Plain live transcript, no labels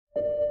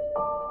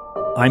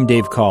I'm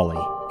Dave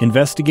Cawley,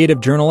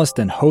 investigative journalist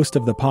and host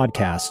of the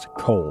podcast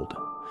Cold.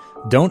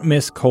 Don't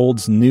miss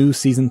Cold's new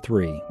Season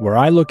 3, where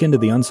I look into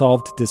the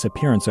unsolved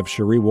disappearance of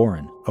Sheree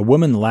Warren, a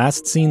woman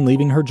last seen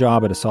leaving her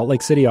job at a Salt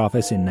Lake City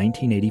office in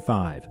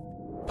 1985.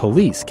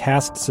 Police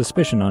cast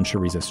suspicion on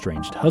Sheree's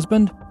estranged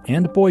husband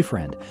and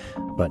boyfriend,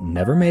 but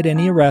never made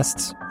any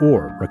arrests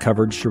or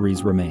recovered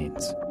Sheree's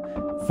remains.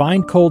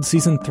 Find Cold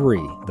Season 3,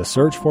 The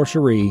Search for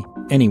Sheree,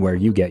 anywhere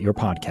you get your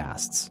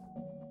podcasts.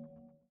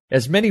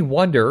 As many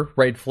wonder,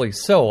 rightfully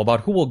so, about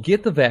who will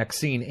get the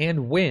vaccine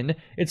and when,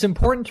 it's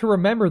important to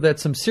remember that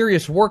some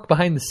serious work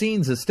behind the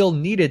scenes is still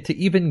needed to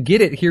even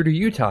get it here to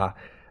Utah.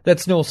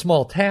 That's no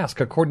small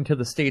task, according to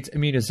the state's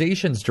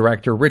immunizations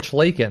director, Rich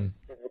Lakin.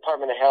 The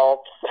Department of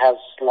Health has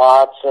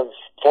lots of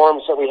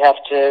forms that we have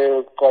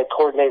to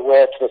coordinate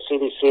with the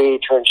CDC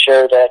to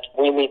ensure that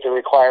we meet the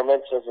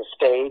requirements as a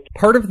state.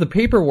 Part of the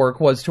paperwork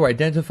was to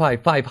identify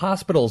 5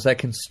 hospitals that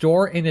can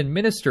store and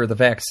administer the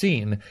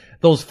vaccine.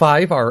 Those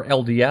 5 are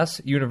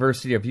LDS,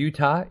 University of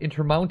Utah,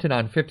 Intermountain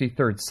on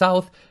 53rd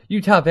South,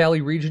 Utah Valley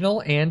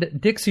Regional, and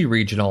Dixie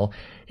Regional.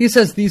 He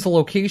says these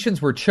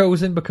locations were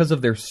chosen because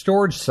of their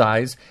storage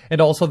size and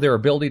also their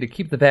ability to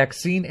keep the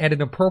vaccine at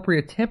an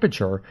appropriate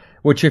temperature,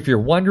 which, if you're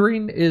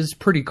wondering, is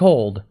pretty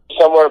cold.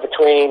 Somewhere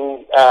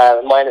between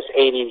minus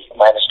 80,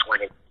 minus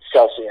 20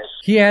 Celsius.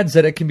 He adds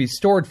that it can be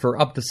stored for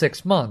up to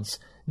 6 months.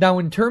 Now,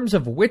 in terms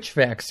of which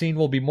vaccine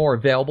will be more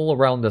available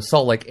around the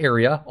Salt Lake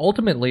area,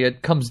 ultimately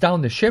it comes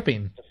down to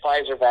shipping. The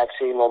Pfizer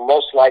vaccine will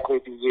most likely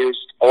be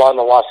used along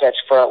the Wasatch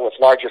Front with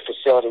larger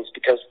facilities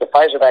because the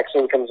Pfizer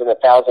vaccine comes in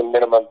 1,000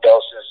 minimum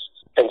doses.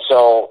 And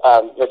so,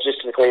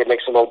 logistically, it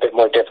makes it a little bit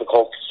more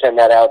difficult to send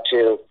that out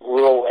to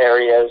rural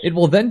areas. It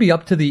will then be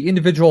up to the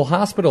individual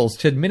hospitals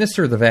to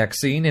administer the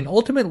vaccine and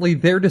ultimately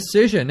their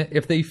decision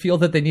if they feel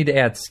that they need to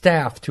add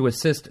staff to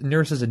assist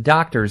nurses and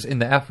doctors in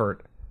the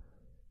effort.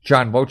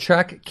 John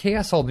Wojcik,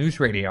 KSL News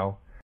Radio.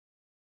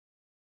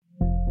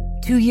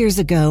 2 years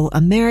ago,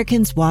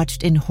 Americans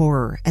watched in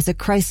horror as a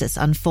crisis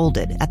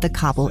unfolded at the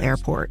Kabul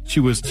airport. She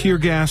was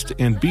tear-gassed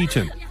and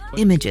beaten.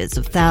 Images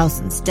of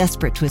thousands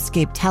desperate to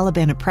escape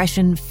Taliban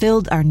oppression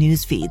filled our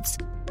news feeds.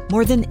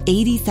 More than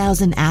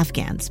 80,000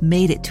 Afghans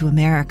made it to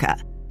America.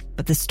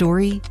 But the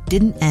story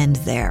didn't end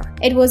there.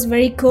 It was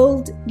very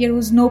cold. There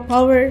was no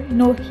power,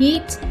 no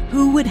heat.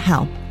 Who would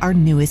help our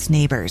newest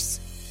neighbors?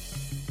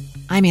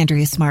 I'm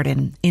Andrea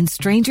Smartin. In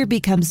Stranger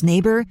Becomes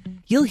Neighbor,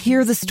 you'll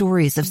hear the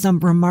stories of some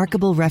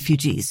remarkable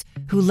refugees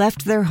who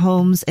left their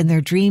homes and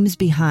their dreams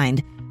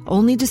behind,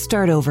 only to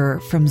start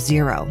over from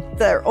zero.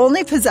 Their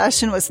only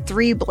possession was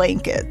 3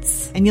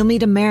 blankets. And you'll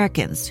meet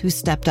Americans who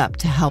stepped up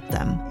to help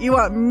them. You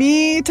want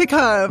me to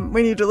come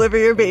when you deliver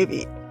your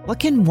baby. What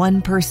can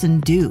one person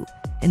do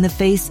in the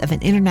face of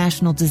an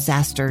international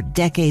disaster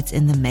decades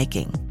in the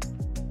making?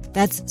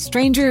 That's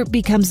Stranger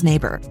Becomes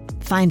Neighbor.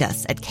 Find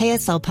us at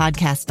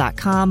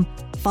kslpodcast.com.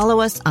 Follow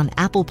us on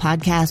Apple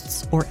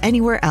Podcasts or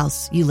anywhere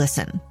else you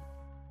listen.